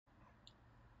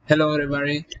Hello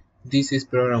everybody, this is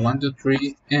program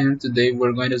 123 and today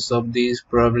we're going to solve this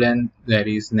problem that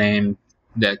is named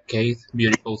the kth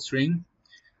beautiful string.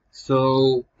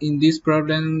 So in this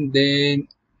problem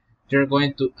they're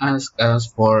going to ask us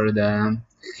for the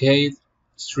kth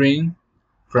string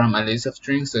from a list of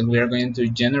strings that we are going to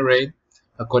generate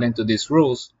according to these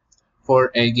rules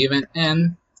for a given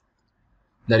n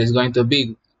that is going to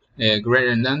be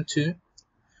greater than 2.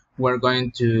 We're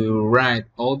going to write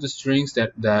all the strings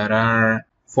that are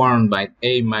formed by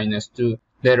a minus 2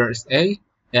 letters A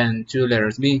and 2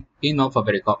 letters B in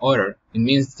alphabetical order. It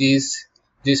means this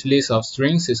list of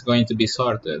strings is going to be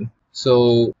sorted.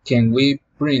 So can we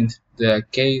print the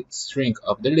kth string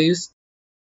of the list?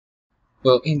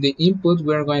 Well, in the input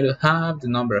we're going to have the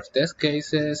number of test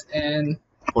cases, and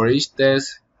for each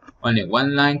test only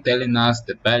one line telling us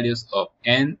the values of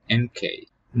n and k.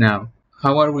 Now,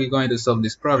 how are we going to solve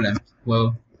this problem?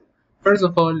 Well, first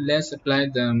of all, let's apply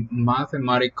the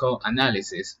mathematical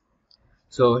analysis.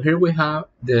 So here we have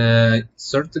the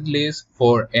sorted list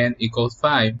for n equals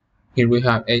 5. Here we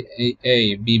have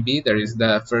A, B, B, that is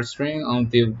the first string,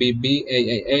 until B, B,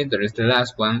 A, that is the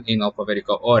last one in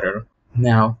alphabetical order.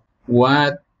 Now,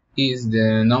 what is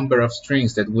the number of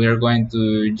strings that we are going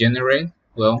to generate?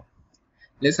 Well,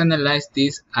 let's analyze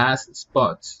this as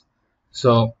spots.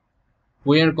 So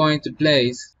we are going to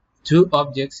place two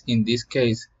objects, in this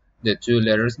case the 2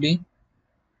 letters B,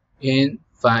 in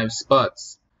 5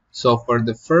 spots. So for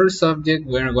the first object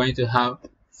we are going to have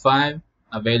 5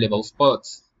 available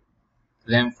spots.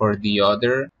 Then for the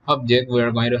other object we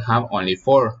are going to have only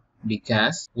 4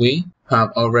 because we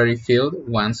have already filled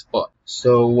one spot.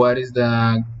 So what is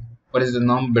the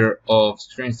number of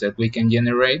strings that we can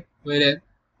generate with it?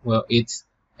 Well, it's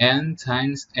n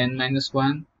times n minus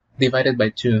 1 divided by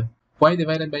 2. Why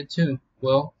divided by 2?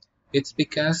 Well, it's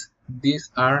because these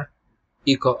are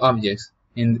equal objects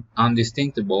and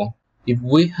undistinguishable. If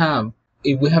we have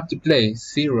to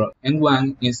place 0 and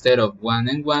 1 instead of 1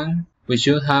 and 1, we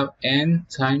should have n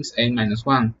times n minus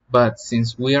 1. But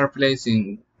since we are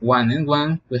placing 1 and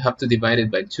 1, we have to divide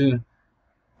it by 2.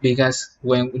 Because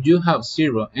when you have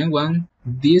 0 and 1,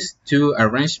 these two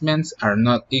arrangements are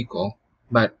not equal.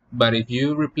 But if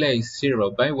you replace 0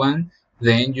 by 1,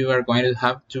 then you are going to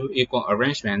have 2 equal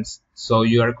arrangements. So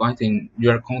you are counting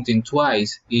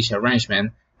twice each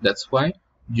arrangement. That's why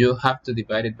you have to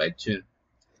divide it by 2.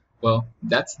 Well,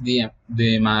 that's the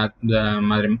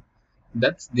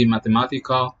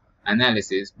mathematical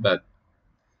analysis, but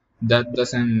that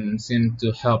doesn't seem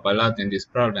to help a lot in this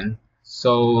problem.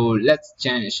 So let's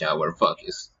change our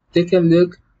focus. Take a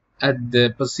look at the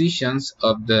positions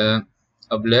of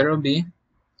letter B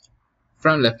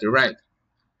from left to right.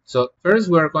 So first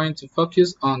we are going to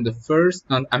focus on the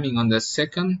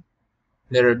second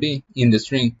letter B in the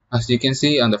string. As you can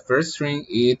see on the first string,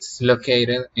 it's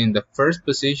located in the first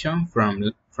position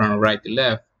from right to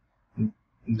left.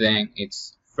 Then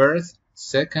it's first,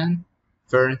 second,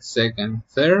 third,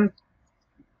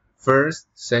 first,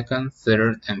 second,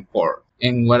 third, and fourth.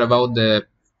 And what about the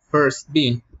first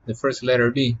B, the first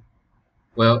letter B?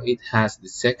 Well, it has the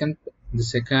second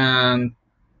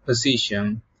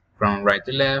position from right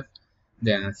to left,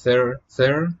 then third,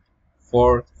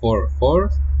 fourth,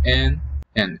 and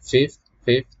fifth.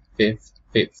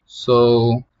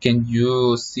 So can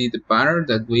you see the pattern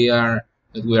that we are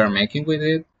making with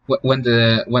it? When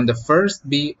the first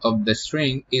B of the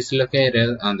string is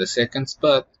located on the second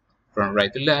spot from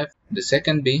right to left, the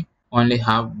second B only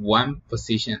have one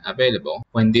position available.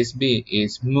 When this B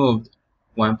is moved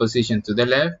one position to the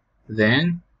left,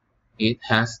 then it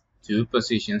has 2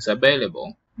 positions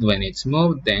available. When it's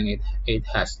moved, then it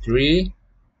has 3,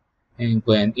 and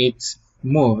when it's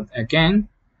moved again,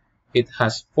 it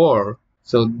has 4.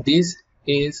 So this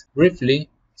is briefly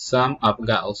sum of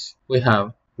Gauss. We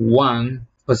have 1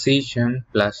 position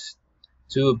plus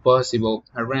 2 possible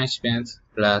arrangements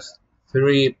plus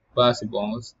 3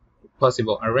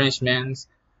 possible arrangements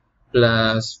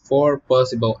plus 4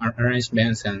 possible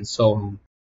arrangements, and so on.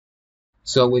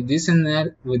 So with this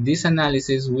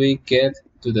analysis we get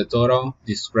to the total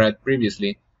described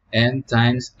previously, n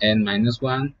times n minus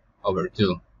 1 over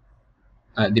 2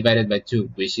 divided by 2,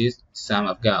 which is sum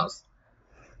of Gauss.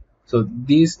 So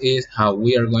this is how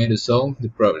we are going to solve the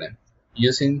problem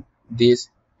using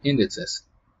these indices.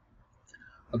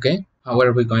 Okay, how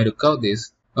are we going to code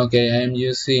this? Okay, I am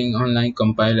using online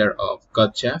compiler of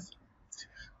CodeChef.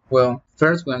 Well,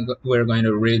 first we're going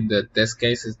to read the test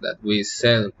cases that we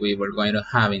said we were going to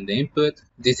have in the input.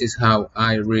 This is how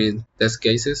I read test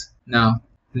cases. Now,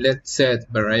 let's set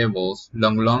variables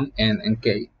long, and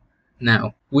k.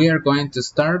 Now, we are going to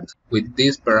start with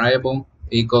this variable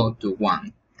equal to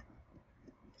 1.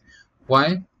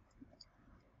 Why?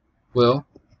 Well,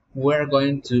 we're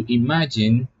going to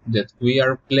imagine that we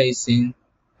are placing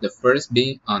the first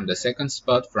bit on the second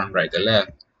spot from right to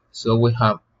left. So we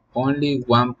have only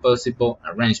one possible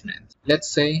arrangement. Let's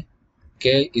say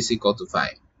k is equal to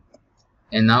 5.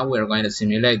 And now we're going to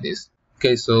simulate this.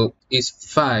 Okay, so is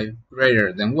 5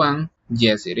 greater than 1?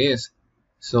 Yes, it is.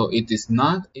 So it is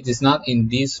not in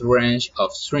this range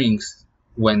of strings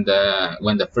when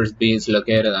the first bit is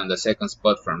located on the second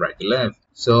spot from right to left.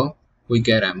 So we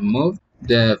gotta move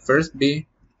the first bit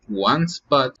one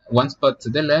spot to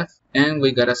the left, and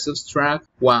we gotta subtract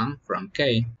 1 from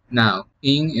k. Now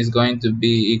in is going to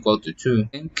be equal to 2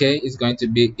 and k is going to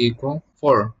be equal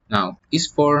 4. Now is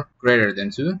 4 greater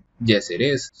than 2? Yes, it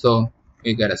is. So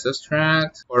we gotta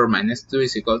subtract 4 minus 2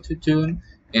 is equal to 2,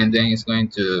 and then it's going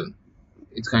to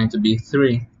be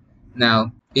 3.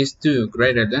 Now is 2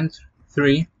 greater than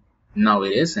 3? No,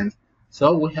 it isn't.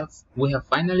 So we have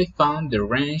finally found the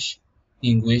range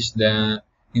in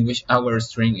which our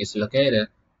string is located.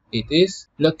 It is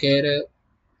located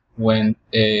when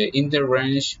in the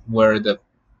range where the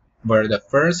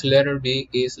first letter B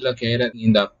is located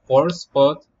in the 4th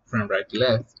spot from right to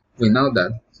left. We know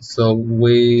that. So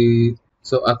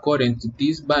according to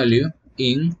this value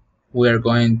in, we're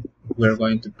going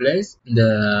to place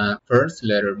the first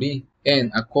letter B,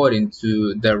 and according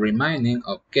to the remaining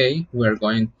of k, we're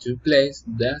going to place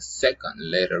the second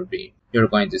letter B. You're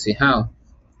going to see how.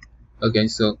 Okay,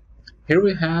 so here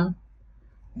we have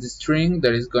the string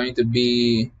that is going to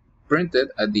be printed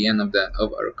at the end of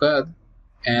our code,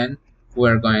 and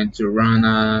we're going to run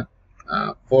a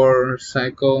for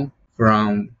cycle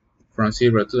from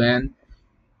 0 to n,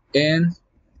 and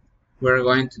we're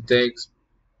going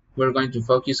to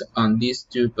focus on these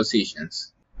two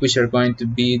positions, which are going to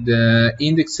be the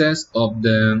indexes of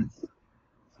the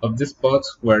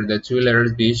spots where the two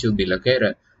letters B should be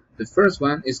located. The first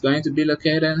one is going to be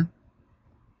located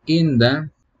in the,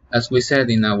 as we said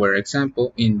in our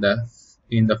example, in the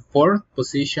 4th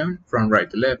position from right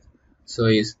to left. So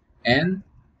it's n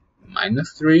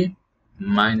minus 3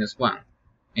 minus 1,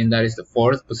 and that is the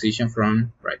 4th position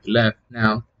from right to left.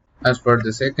 Now, as for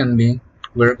the second B,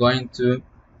 we're going to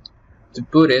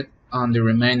put it on the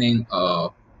remaining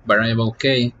variable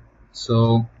k.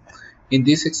 So in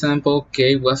this example,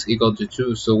 k was equal to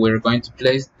 2, so we're going to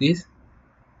place this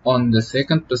on the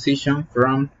 2nd position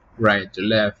from right to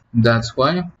left. That's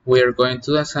why we are going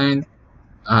to assign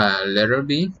a letter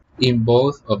B in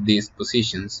both of these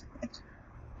positions.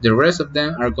 The rest of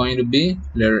them are going to be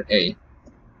letter A,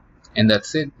 and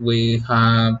that's it. We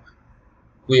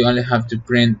only have to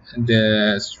print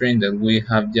the string that we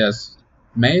have just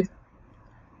made,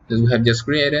 that we have just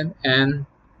created, and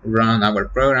run our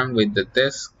program with the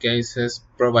test cases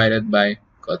provided by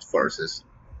Codeforces.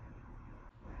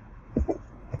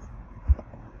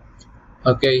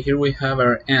 Okay, here we have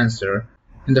our answer.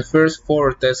 In the first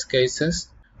 4 test cases,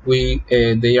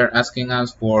 they are asking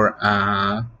us for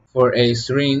a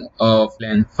string of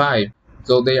length 5.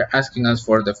 So they are asking us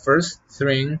for the first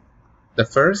string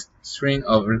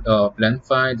of length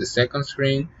 5, the second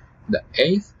string, the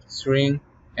 8th string,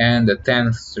 and the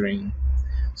 10th string.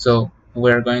 So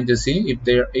we are going to see if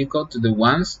they are equal to the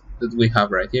ones that we have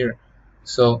right here.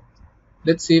 So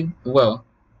let's see. Well,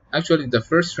 actually the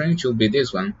first string should be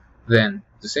this one. Then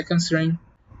the second string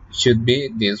should be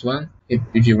this one.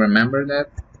 If you remember that,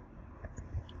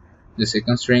 the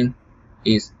second string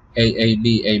is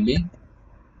AAB,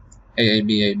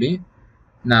 AB.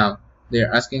 Now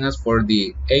they're asking us for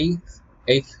the eighth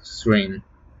string.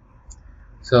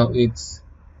 So it's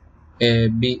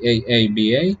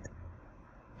BAABA,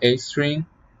 8th string,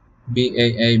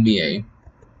 BAABA.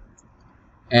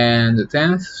 And the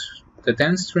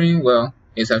 10th string, well,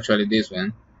 is actually this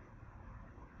one.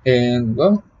 And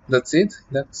well, that's it.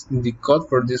 That's the code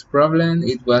for this problem.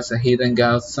 It was a hidden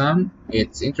Gauss sum.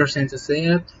 It's interesting to see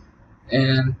it,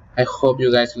 and I hope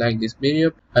you guys like this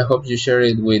video. I hope you share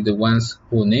it with the ones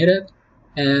who need it.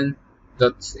 And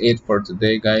that's it for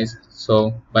today, guys.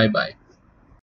 So bye bye.